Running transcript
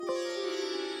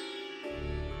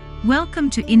Welcome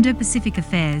to Indo-Pacific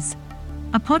Affairs,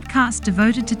 a podcast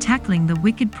devoted to tackling the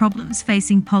wicked problems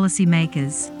facing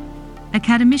policymakers,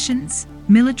 academicians,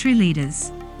 military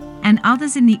leaders, and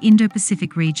others in the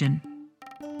Indo-Pacific region.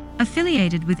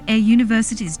 Affiliated with Air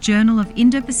University's Journal of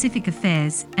Indo-Pacific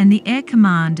Affairs and the Air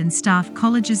Command and Staff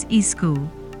College's eSchool,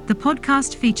 the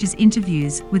podcast features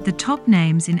interviews with the top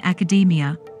names in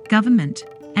academia, government,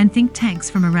 and think tanks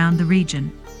from around the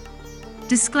region.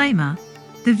 Disclaimer: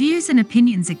 the views and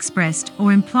opinions expressed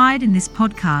or implied in this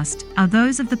podcast are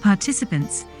those of the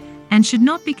participants and should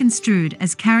not be construed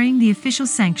as carrying the official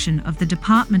sanction of the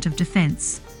Department of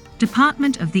Defense,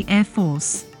 Department of the Air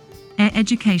Force, Air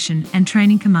Education and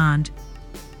Training Command,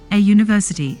 a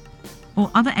university, or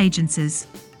other agencies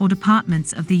or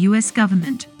departments of the U.S.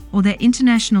 government or their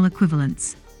international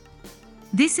equivalents.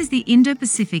 This is the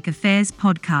Indo-Pacific Affairs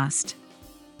Podcast.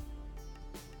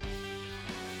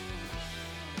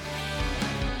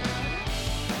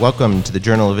 Welcome to the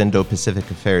Journal of Indo-Pacific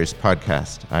Affairs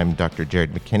podcast. I'm Dr.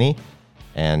 Jared McKinney,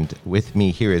 and with me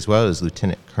here as well is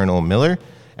Lieutenant Colonel Miller.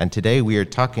 And today we are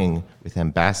talking with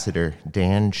Ambassador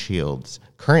Dan Shields,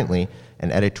 currently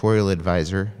an editorial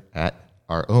advisor at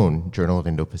our own Journal of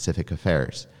Indo-Pacific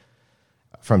Affairs.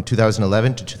 From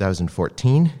 2011 to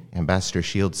 2014, Ambassador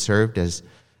Shields served as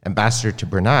ambassador to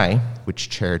Brunei, which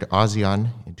chaired ASEAN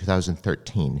in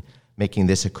 2013, making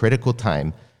this a critical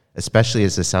time, especially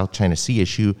as the South China Sea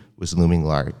issue was looming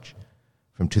large.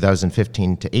 From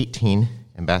 2015 to 18,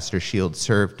 Ambassador Shields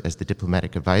served as the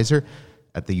diplomatic advisor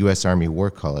at the U.S. Army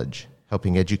War College,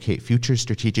 helping educate future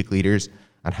strategic leaders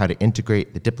on how to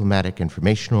integrate the diplomatic,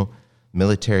 informational,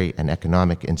 military, and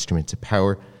economic instruments of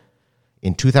power.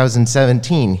 In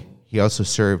 2017, he also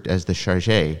served as the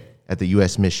chargé at the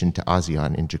U.S. mission to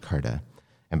ASEAN in Jakarta.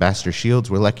 Ambassador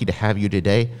Shields, we're lucky to have you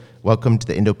today. Welcome to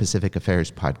the Indo-Pacific Affairs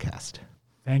podcast.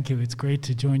 Thank you. It's great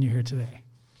to join you here today.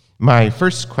 My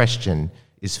first question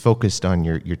is focused on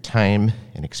your time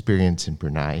and experience in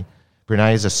Brunei.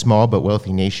 Brunei is a small but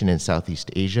wealthy nation in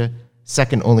Southeast Asia,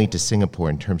 second only to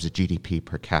Singapore in terms of GDP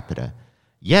per capita.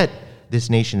 Yet, this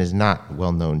nation is not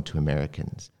well known to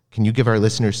Americans. Can you give our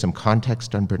listeners some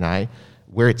context on Brunei,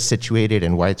 where it's situated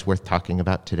and why it's worth talking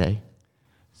about today?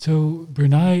 So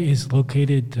Brunei is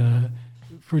located,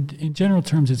 in general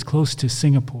terms, it's close to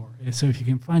Singapore. So if you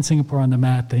can find Singapore on the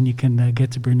map, then you can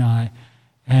get to Brunei.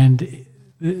 And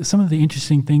some of the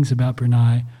interesting things about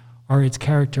Brunei are its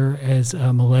character as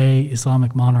a Malay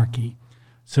Islamic monarchy.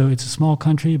 So it's a small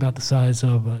country about the size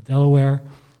of Delaware,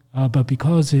 but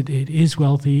because it is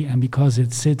wealthy and because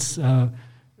it sits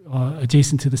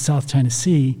adjacent to the South China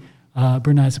Sea,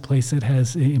 Brunei is a place that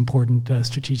has important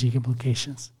strategic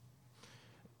implications.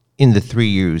 In the 3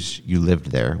 years you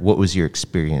lived there, what was your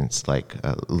experience like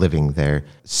living there,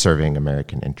 serving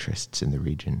American interests in the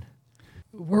region?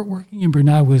 Working in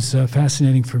Brunei was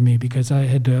fascinating for me because I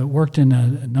had worked in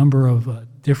a number of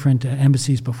different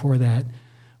embassies before that,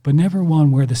 but never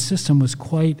one where the system was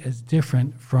quite as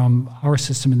different from our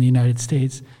system in the United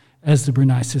States as the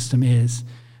Brunei system is.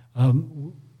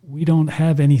 We don't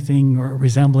have anything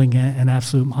resembling an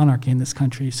absolute monarchy in this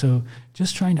country, so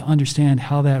just trying to understand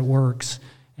how that works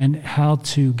and how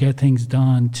to get things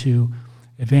done to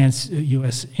advance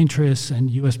U.S. interests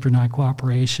and U.S.-Brunei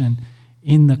cooperation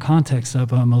in the context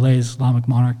of a Malay Islamic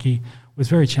monarchy was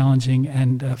very challenging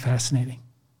and fascinating.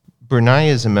 Brunei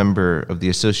is a member of the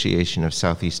Association of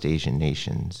Southeast Asian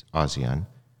Nations, ASEAN.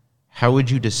 How would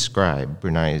you describe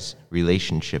Brunei's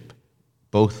relationship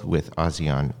both with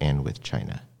ASEAN and with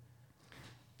China?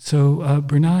 So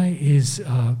Brunei is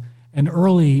an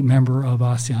early member of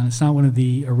ASEAN. It's not one of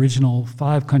the original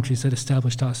 5 countries that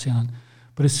established ASEAN.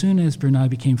 But as soon as Brunei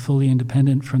became fully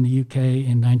independent from the UK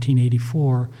in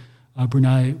 1984,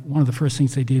 Brunei, one of the first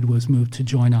things they did was move to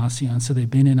join ASEAN. So they've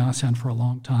been in ASEAN for a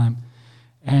long time.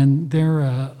 And they're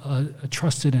a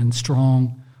trusted and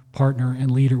strong partner and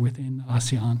leader within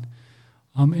ASEAN.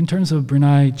 In terms of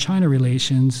Brunei-China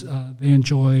relations, they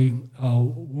enjoy a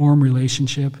warm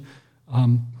relationship.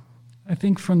 I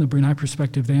think from the Brunei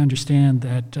perspective, they understand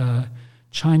that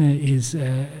China is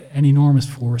an enormous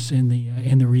force in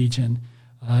the region,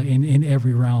 in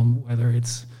every realm, whether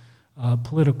it's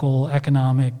political,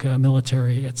 economic,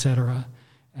 military, etc.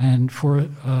 And for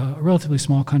a relatively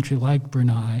small country like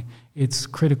Brunei, it's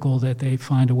critical that they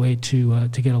find a way to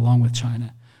get along with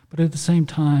China. But at the same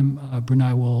time,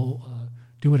 Brunei will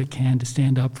do what it can to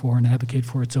stand up for and advocate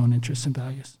for its own interests and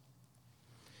values.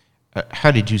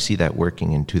 How did you see that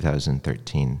working in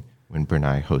 2013 when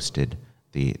Brunei hosted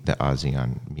the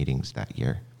ASEAN meetings that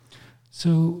year?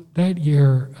 So that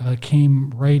year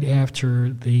came right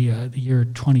after the year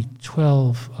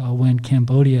 2012 when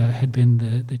Cambodia had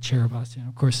been the chair of ASEAN.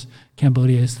 Of course,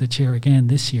 Cambodia is the chair again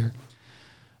this year.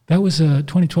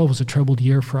 2012 was a troubled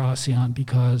year for ASEAN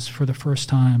because for the first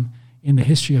time in the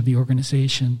history of the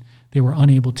organization, they were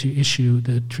unable to issue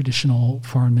the traditional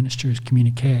foreign minister's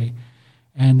communique.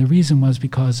 And the reason was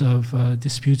because of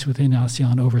disputes within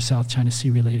ASEAN over South China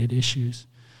Sea related issues.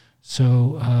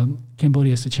 So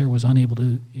Cambodia, as the chair, was unable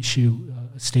to issue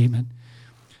a statement.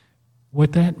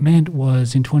 What that meant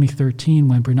was in 2013,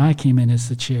 when Brunei came in as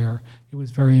the chair, it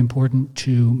was very important to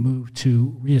move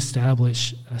to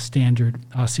reestablish standard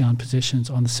ASEAN positions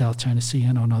on the South China Sea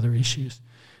and on other issues.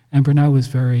 And Brunei was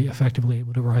very effectively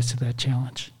able to rise to that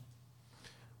challenge.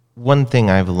 One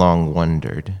thing I've long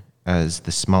wondered, as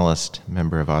the smallest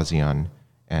member of ASEAN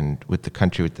and with the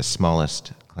country with the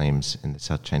smallest claims in the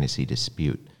South China Sea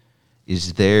dispute,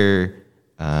 is there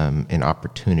an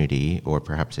opportunity or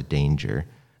perhaps a danger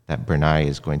that Brunei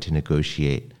is going to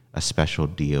negotiate a special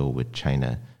deal with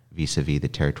China vis-a-vis the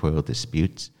territorial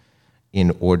disputes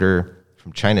in order,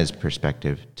 from China's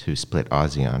perspective, to split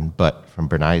ASEAN, but from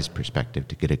Brunei's perspective,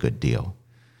 to get a good deal?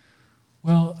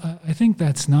 Well, I think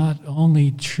that's not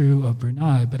only true of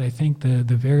Brunei, but I think the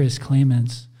various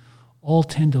claimants all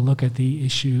tend to look at the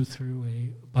issue through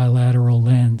a bilateral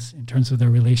lens in terms of their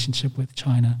relationship with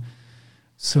China.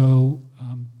 So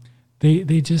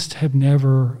they just have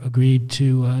never agreed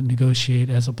to negotiate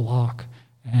as a bloc.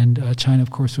 And China, of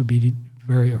course, would be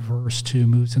very averse to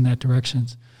moves in that direction.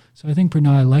 So I think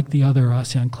Brunei, like the other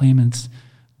ASEAN claimants,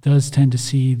 does tend to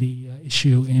see the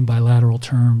issue in bilateral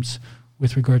terms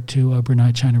with regard to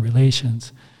Brunei-China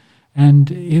relations.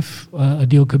 And if a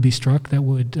deal could be struck that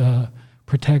would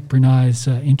protect Brunei's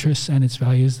interests and its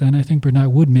values, then I think Brunei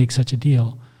would make such a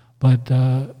deal. But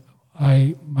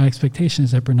my expectation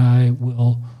is that Brunei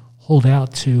will hold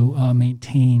out to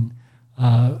maintain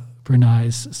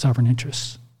Brunei's sovereign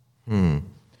interests.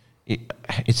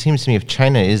 It seems to me if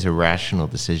China is a rational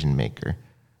decision maker,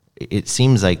 it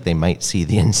seems like they might see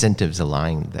the incentives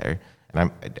aligned there. And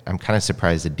I'm kind of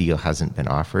surprised a deal hasn't been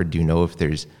offered. Do you know if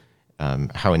there's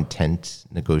how intense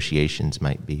negotiations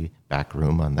might be back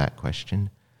room on that question?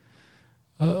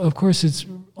 Of course, it's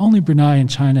only Brunei and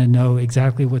China know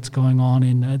exactly what's going on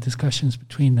in discussions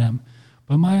between them.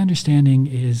 But my understanding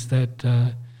is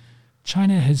that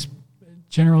China has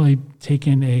generally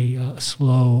taken a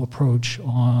slow approach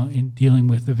in dealing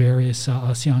with the various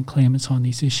ASEAN claimants on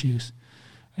these issues.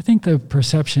 I think the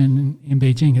perception in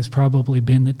Beijing has probably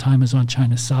been that time is on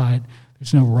China's side.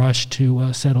 There's no rush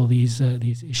to settle these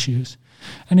issues.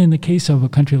 And in the case of a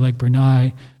country like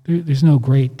Brunei, there's no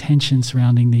great tension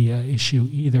surrounding the issue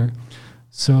either.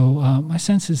 So my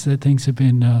sense is that things have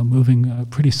been moving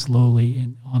pretty slowly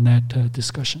on that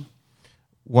discussion.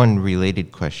 One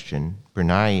related question,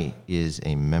 Brunei is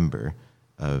a member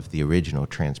of the original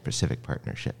Trans-Pacific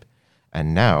Partnership.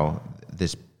 And now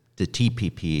the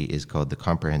TPP is called the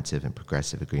Comprehensive and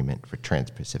Progressive Agreement for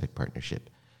Trans-Pacific Partnership,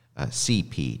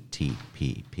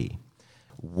 CPTPP.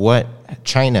 What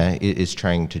China is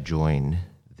trying to join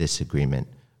this agreement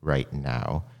right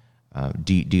now.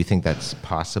 Do you think that's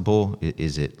possible?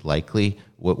 Is it likely?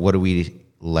 What are we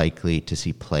likely to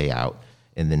see play out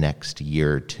in the next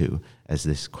year or two as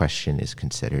this question is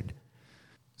considered?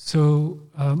 So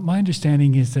my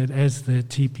understanding is that as the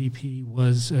TPP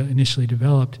was initially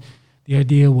developed, the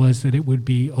idea was that it would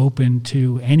be open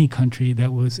to any country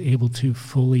that was able to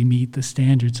fully meet the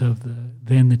standards of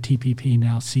the TPP,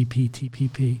 now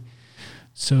CPTPP.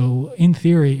 So in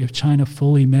theory, if China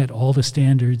fully met all the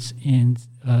standards in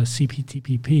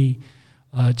CPTPP,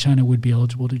 China would be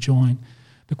eligible to join.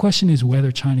 The question is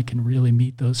whether China can really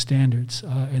meet those standards.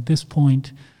 At this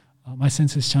point, my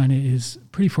sense is China is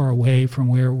pretty far away from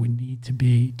where we need to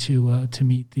be to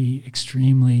meet the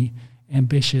extremely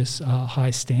ambitious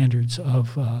high standards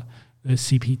of the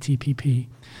CPTPP.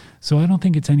 So I don't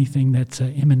think it's anything that's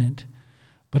imminent.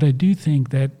 But I do think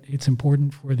that it's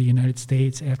important for the United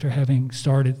States, after having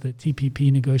started the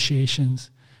TPP negotiations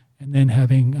and then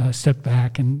having stepped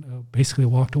back and basically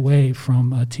walked away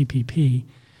from TPP,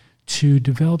 to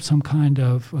develop some kind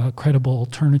of credible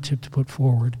alternative to put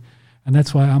forward. And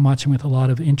that's why I'm watching with a lot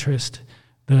of interest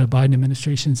the Biden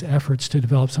administration's efforts to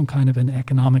develop some kind of an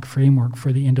economic framework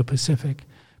for the Indo-Pacific,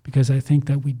 because I think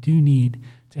that we do need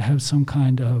to have some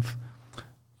kind of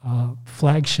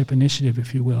flagship initiative,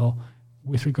 if you will,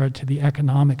 with regard to the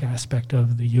economic aspect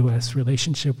of the U.S.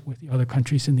 relationship with the other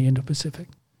countries in the Indo-Pacific.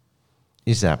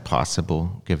 Is that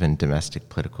possible, given domestic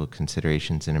political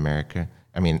considerations in America?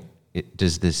 I mean,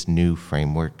 does this new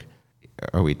framework,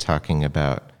 are we talking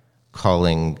about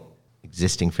calling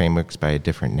existing frameworks by a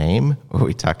different name, or are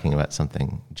we talking about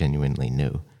something genuinely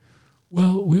new?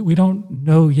 Well, we don't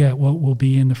know yet what will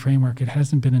be in the framework. It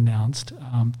hasn't been announced.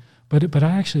 But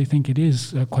I actually think it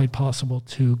is quite possible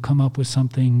to come up with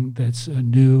something that's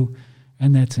new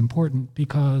and that's important,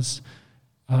 because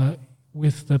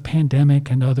with the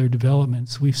pandemic and other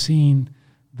developments, we've seen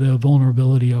the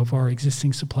vulnerability of our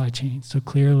existing supply chain. So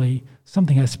clearly,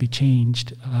 something has to be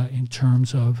changed in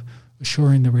terms of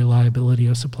assuring the reliability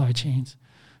of supply chains.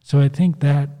 So I think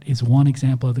that is one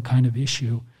example of the kind of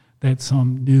issue that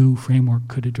some new framework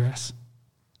could address.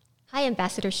 Hi,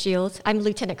 Ambassador Shields. I'm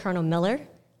Lieutenant Colonel Miller.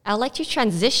 I'd like to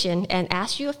transition and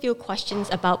ask you a few questions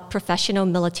about professional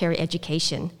military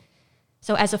education.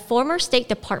 So as a former State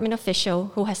Department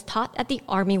official who has taught at the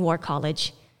Army War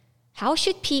College, how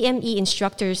should PME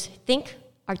instructors think,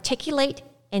 articulate,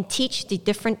 and teach the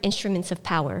different instruments of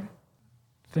power?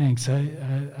 Thanks.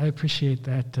 I appreciate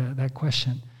that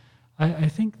question. I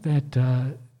think that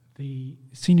the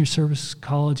senior service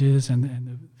colleges and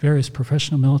the various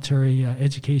professional military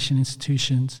education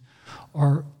institutions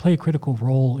play a critical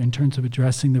role in terms of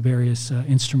addressing the various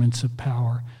instruments of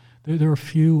power. There are a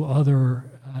few other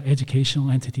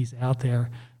educational entities out there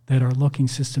that are looking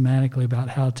systematically about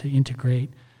how to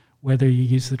integrate, whether you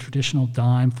use the traditional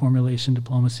DIME, formulation,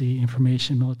 diplomacy,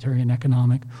 information, military, and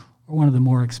economic, or one of the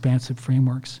more expansive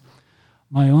frameworks.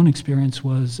 My own experience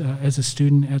was as a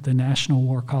student at the National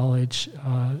War College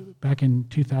back in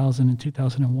 2000 and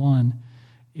 2001.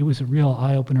 It was a real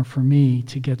eye-opener for me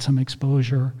to get some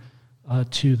exposure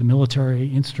to the military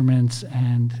instruments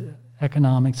and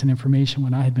economics and information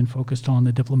when I had been focused on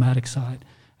the diplomatic side.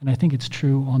 And I think it's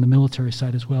true on the military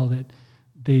side as well, that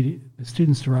the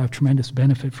students derive tremendous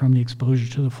benefit from the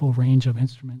exposure to the full range of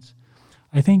instruments.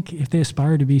 I think if they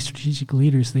aspire to be strategic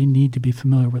leaders, they need to be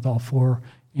familiar with all four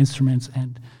instruments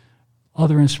and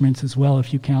other instruments as well,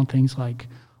 if you count things like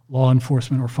law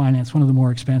enforcement or finance, one of the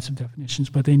more expansive definitions,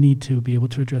 but they need to be able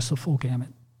to address the full gamut.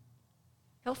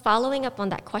 So following up on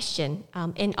that question,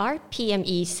 in our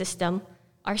PME system,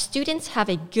 our students have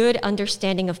a good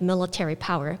understanding of military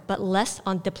power, but less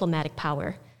on diplomatic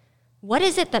power. What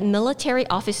is it that military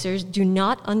officers do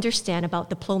not understand about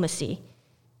diplomacy?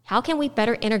 How can we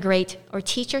better integrate or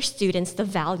teach our students the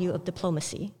value of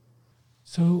diplomacy?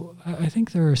 So I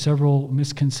think there are several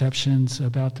misconceptions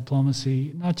about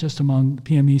diplomacy, not just among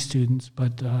PME students,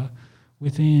 but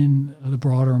within the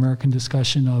broader American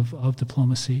discussion of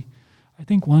diplomacy. I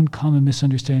think one common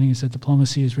misunderstanding is that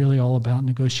diplomacy is really all about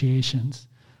negotiations.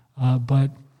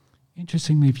 But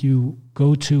interestingly, if you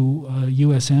go to a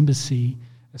U.S. embassy,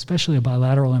 especially a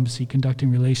bilateral embassy conducting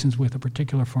relations with a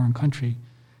particular foreign country,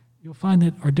 you'll find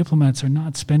that our diplomats are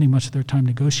not spending much of their time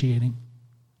negotiating.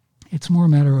 It's more a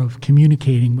matter of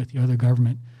communicating with the other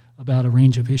government about a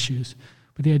range of issues.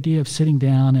 But the idea of sitting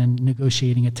down and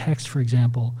negotiating a text, for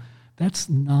example, that's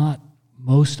not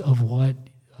most of what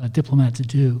diplomats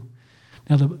do.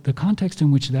 Now, the context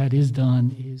in which that is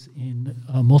done is in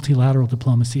multilateral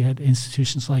diplomacy at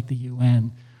institutions like the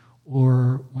UN,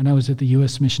 or when I was at the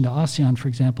U.S. mission to ASEAN, for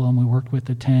example, and we worked with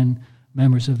the 10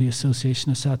 members of the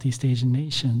Association of Southeast Asian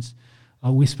Nations,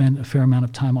 we spent a fair amount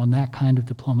of time on that kind of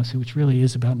diplomacy, which really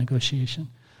is about negotiation.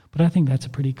 But I think that's a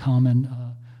pretty common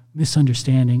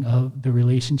misunderstanding of the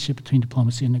relationship between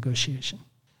diplomacy and negotiation.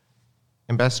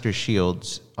 Ambassador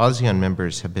Shields, ASEAN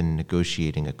members have been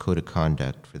negotiating a code of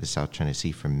conduct for the South China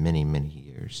Sea for many, many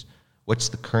years. What's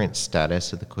the current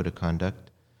status of the code of conduct?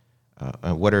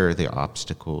 And what are the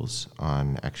obstacles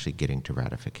on actually getting to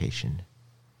ratification?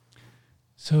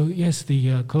 So yes,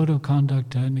 the code of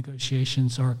conduct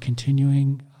negotiations are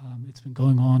continuing. It's been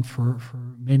going on for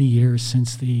many years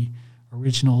since the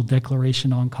original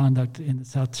declaration on conduct in the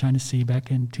South China Sea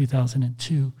back in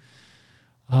 2002.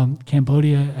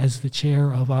 Cambodia, as the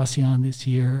chair of ASEAN this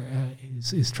year,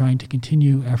 is trying to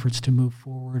continue efforts to move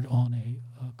forward on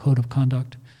a code of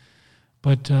conduct.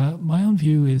 But my own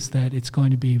view is that it's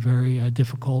going to be very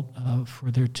difficult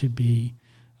for there to be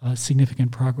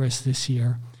significant progress this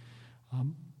year.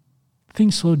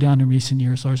 Things slowed down in recent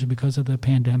years, largely because of the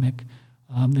pandemic.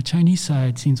 The Chinese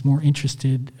side seems more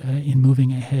interested in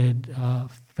moving ahead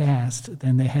fast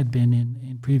than they had been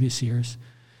in previous years.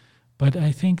 But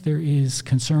I think there is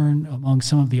concern among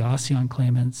some of the ASEAN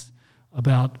claimants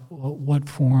about what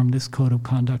form this code of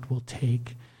conduct will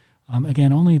take.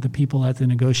 Again, only the people at the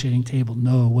negotiating table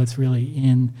know what's really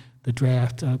in the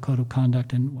draft code of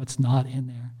conduct and what's not in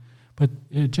there.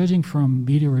 But judging from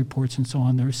media reports and so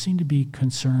on, there seem to be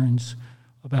concerns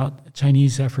about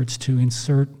Chinese efforts to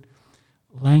insert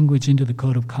language into the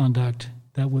code of conduct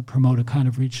that would promote a kind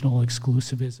of regional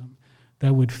exclusivism,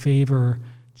 that would favor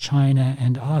China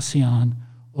and ASEAN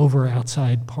over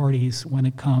outside parties when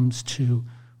it comes to,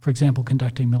 for example,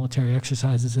 conducting military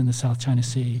exercises in the South China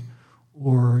Sea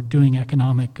or doing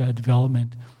economic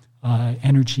development,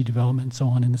 energy development, and so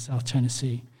on in the South China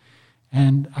Sea.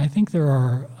 And I think there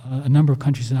are a number of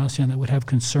countries in ASEAN that would have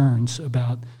concerns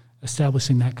about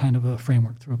establishing that kind of a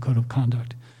framework through a code of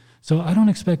conduct. So I don't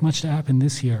expect much to happen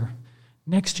this year.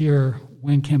 Next year,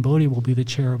 when Cambodia will be the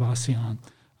chair of ASEAN,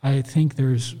 I think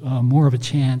there's more of a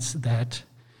chance that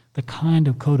the kind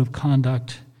of code of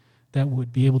conduct that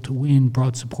would be able to win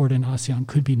broad support in ASEAN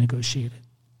could be negotiated.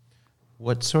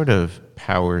 What sort of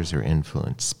powers or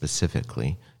influence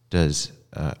specifically does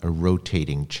a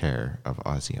rotating chair of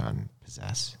ASEAN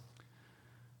possess?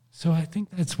 So I think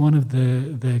that's one of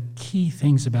the key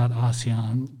things about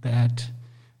ASEAN that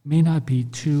may not be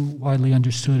too widely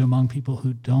understood among people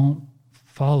who don't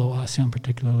follow ASEAN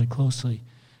particularly closely,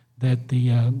 that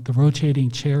the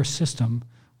rotating chair system,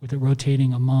 with it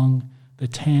rotating among the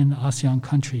 10 ASEAN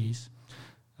countries,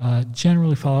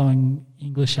 generally following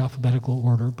English alphabetical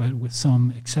order, but with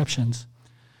some exceptions,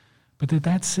 but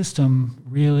that system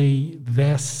really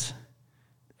vests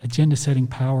agenda-setting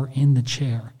power in the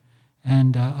chair.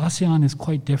 And ASEAN is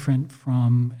quite different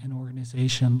from an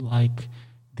organization like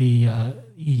the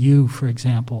EU, for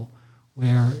example,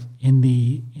 where in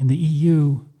the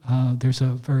EU there's a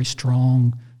very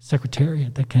strong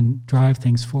secretariat that can drive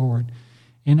things forward.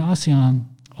 In ASEAN,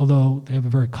 although they have a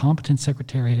very competent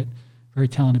secretariat, very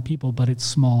talented people, but it's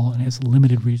small and has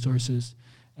limited resources,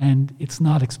 and it's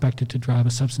not expected to drive a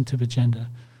substantive agenda.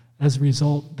 As a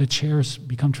result, the chairs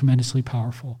become tremendously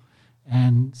powerful.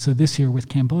 And so this year, with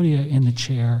Cambodia in the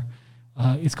chair,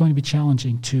 it's going to be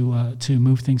challenging to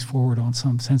move things forward on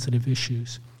some sensitive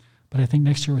issues. But I think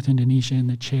next year, with Indonesia in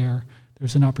the chair,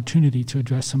 there's an opportunity to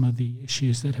address some of the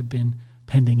issues that have been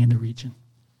pending in the region.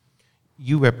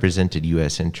 You represented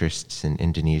U.S. interests in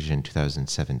Indonesia in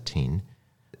 2017.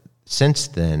 Since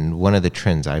then, one of the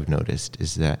trends I've noticed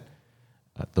is that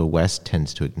the West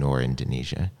tends to ignore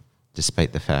Indonesia,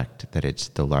 despite the fact that it's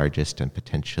the largest and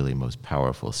potentially most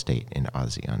powerful state in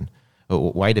ASEAN.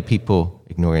 Why do people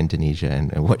ignore Indonesia,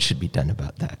 and what should be done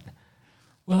about that?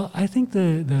 Well, I think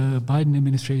the Biden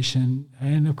administration,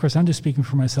 and of course I'm just speaking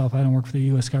for myself, I don't work for the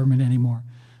U.S. government anymore,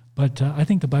 but I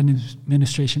think the Biden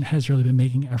administration has really been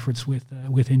making efforts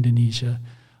with Indonesia.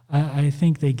 I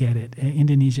think they get it.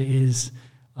 Indonesia is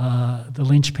the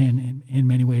linchpin in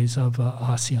many ways of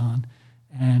ASEAN.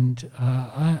 And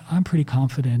I'm pretty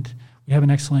confident. We have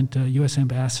an excellent U.S.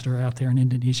 ambassador out there in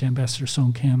Indonesia, Ambassador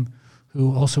Song Kim,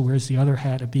 who also wears the other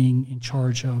hat of being in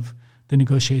charge of the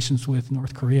negotiations with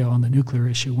North Korea on the nuclear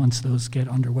issue once those get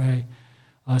underway.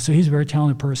 So he's a very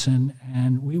talented person,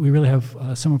 and we really have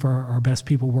some of our best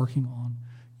people working on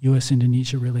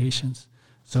U.S.-Indonesia relations.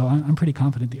 So I'm pretty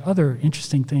confident. The other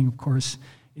interesting thing, of course,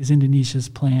 is Indonesia's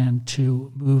plan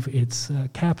to move its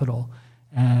capital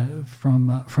from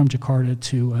Jakarta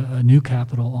to a new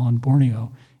capital on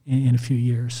Borneo in a few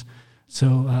years.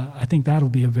 So I think that'll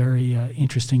be a very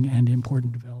interesting and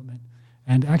important development.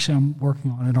 And actually, I'm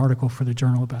working on an article for the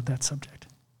journal about that subject.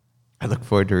 I look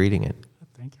forward to reading it.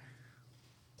 Thank you.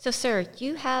 So, sir,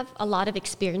 you have a lot of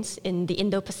experience in the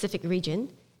Indo-Pacific region.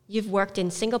 You've worked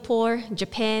in Singapore,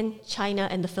 Japan, China,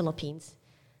 and the Philippines.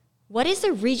 What is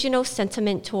the regional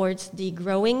sentiment towards the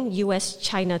growing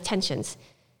U.S.-China tensions?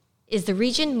 Is the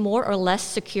region more or less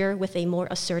secure with a more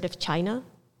assertive China?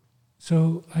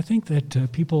 So I think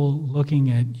that people looking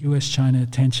at U.S.-China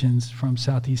tensions from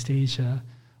Southeast Asia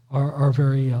are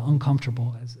very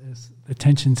uncomfortable. As the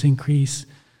tensions increase,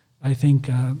 I think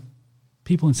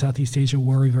people in Southeast Asia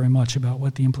worry very much about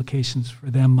what the implications for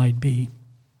them might be.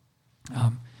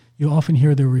 You often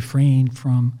hear the refrain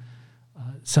from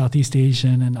Southeast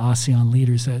Asian and ASEAN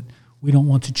leaders that we don't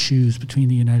want to choose between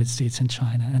the United States and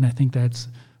China, and I think that's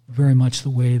very much the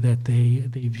way that they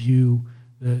view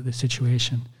the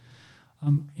situation.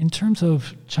 In terms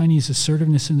of Chinese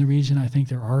assertiveness in the region, I think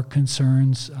there are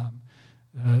concerns.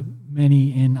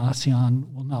 Many in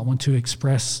ASEAN will not want to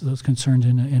express those concerns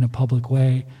in a public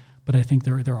way, but I think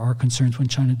there are concerns when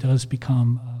China does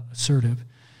become assertive.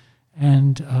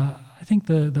 And I think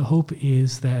the hope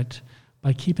is that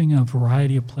by keeping a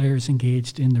variety of players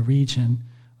engaged in the region,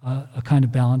 a kind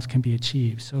of balance can be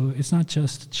achieved. So it's not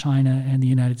just China and the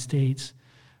United States,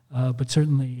 but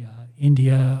certainly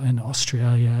India and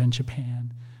Australia and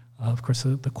Japan, of course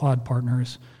the Quad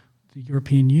partners, the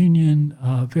European Union,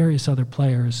 various other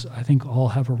players, I think all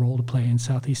have a role to play in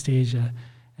Southeast Asia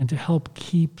and to help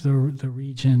keep the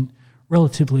region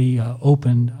relatively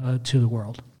open to the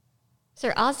world.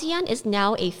 Sir, ASEAN is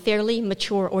now a fairly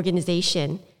mature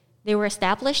organization. They were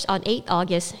established on 8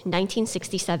 August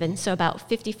 1967, so about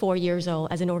 54 years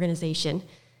old as an organization.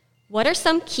 What are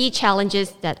some key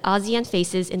challenges that ASEAN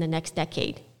faces in the next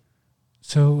decade?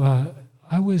 So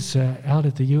I was out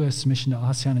at the U.S. mission to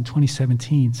ASEAN in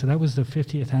 2017, so that was the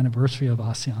 50th anniversary of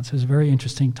ASEAN. So it was a very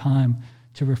interesting time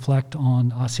to reflect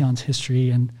on ASEAN's history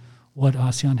and what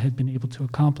ASEAN had been able to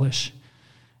accomplish.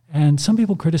 And some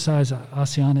people criticize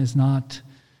ASEAN as not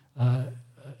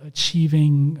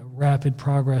achieving rapid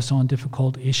progress on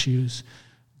difficult issues.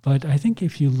 But I think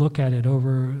if you look at it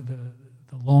over the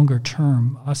longer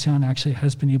term, ASEAN actually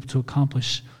has been able to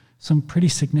accomplish some pretty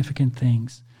significant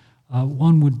things.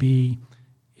 One would be,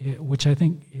 which I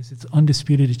think is its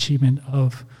undisputed achievement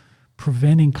of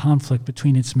preventing conflict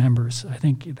between its members. I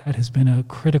think that has been a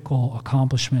critical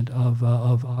accomplishment of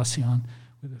ASEAN.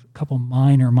 With a couple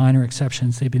minor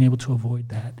exceptions, they've been able to avoid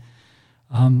that.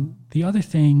 The other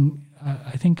thing,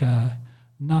 I think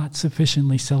not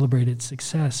sufficiently celebrated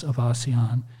success of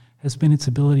ASEAN has been its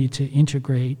ability to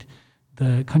integrate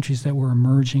the countries that were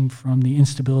emerging from the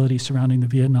instability surrounding the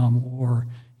Vietnam War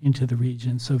into the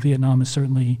region. So Vietnam is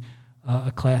certainly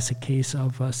a classic case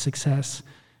of success.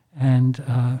 And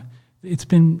it's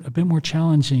been a bit more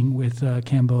challenging with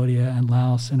Cambodia and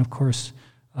Laos, and of course,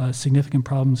 significant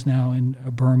problems now in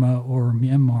Burma or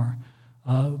Myanmar.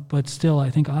 But still, I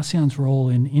think ASEAN's role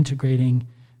in integrating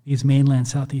these mainland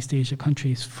Southeast Asia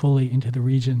countries fully into the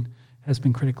region has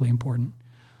been critically important.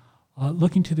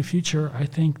 Looking to the future, I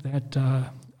think that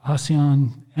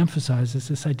ASEAN emphasizes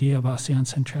this idea of ASEAN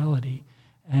centrality,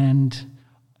 and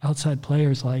outside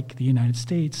players like the United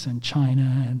States and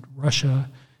China and Russia,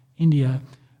 India,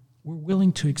 we're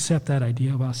willing to accept that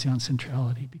idea of ASEAN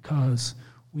centrality because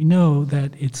we know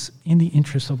that it's in the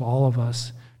interest of all of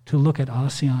us to look at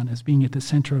ASEAN as being at the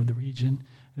center of the region,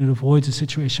 and it avoids a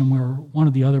situation where one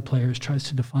of the other players tries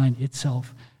to define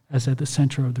itself as at the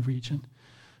center of the region.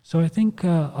 So I think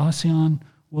ASEAN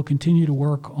will continue to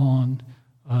work on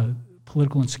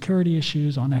political and security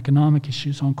issues, on economic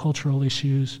issues, on cultural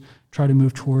issues, try to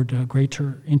move toward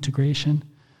greater integration.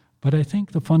 But I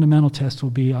think the fundamental test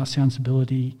will be ASEAN's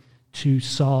ability to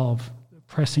solve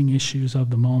pressing issues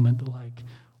of the moment, like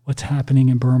what's happening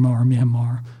in Burma or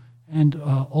Myanmar, and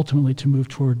ultimately to move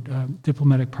toward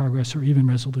diplomatic progress or even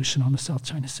resolution on the South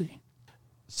China Sea.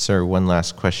 Sir, one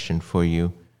last question for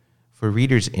you. For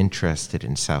readers interested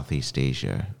in Southeast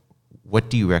Asia, what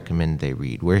do you recommend they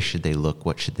read? Where should they look?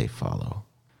 What should they follow?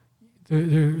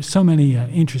 There are so many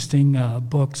interesting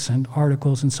books and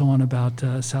articles and so on about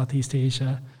Southeast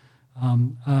Asia.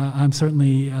 I'm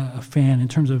certainly a fan in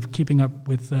terms of keeping up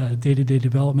with day-to-day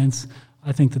developments.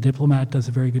 I think The Diplomat does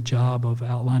a very good job of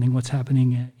outlining what's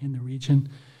happening in the region.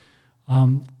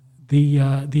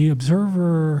 The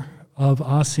Observer of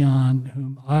ASEAN,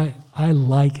 whom I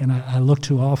like and I look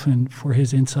to often for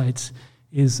his insights,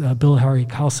 is Bilahari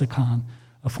Kausikan,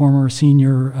 a former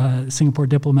senior Singapore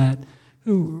diplomat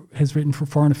who has written for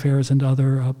Foreign Affairs and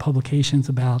other publications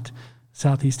about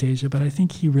Southeast Asia, but I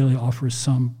think he really offers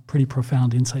some pretty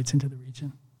profound insights into the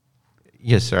region.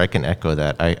 Yes, sir, I can echo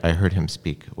that. I heard him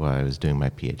speak while I was doing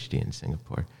my PhD in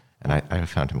Singapore, and I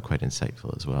found him quite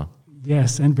insightful as well.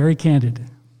 Yes, and very candid.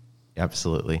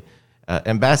 Absolutely.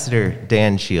 Ambassador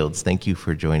Dan Shields, thank you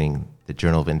for joining the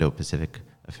Journal of Indo-Pacific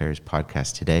Affairs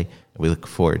podcast today. We look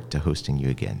forward to hosting you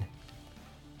again.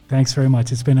 Thanks very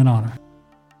much. It's been an honor.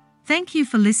 Thank you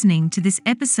for listening to this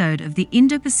episode of the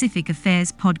Indo-Pacific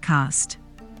Affairs podcast.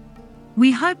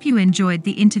 We hope you enjoyed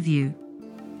the interview.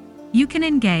 You can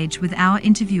engage with our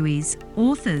interviewees,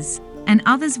 authors, and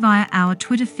others via our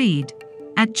Twitter feed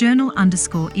at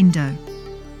journal_Indo.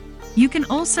 You can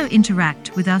also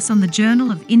interact with us on the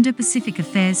Journal of Indo-Pacific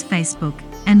Affairs Facebook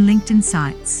and LinkedIn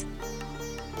sites.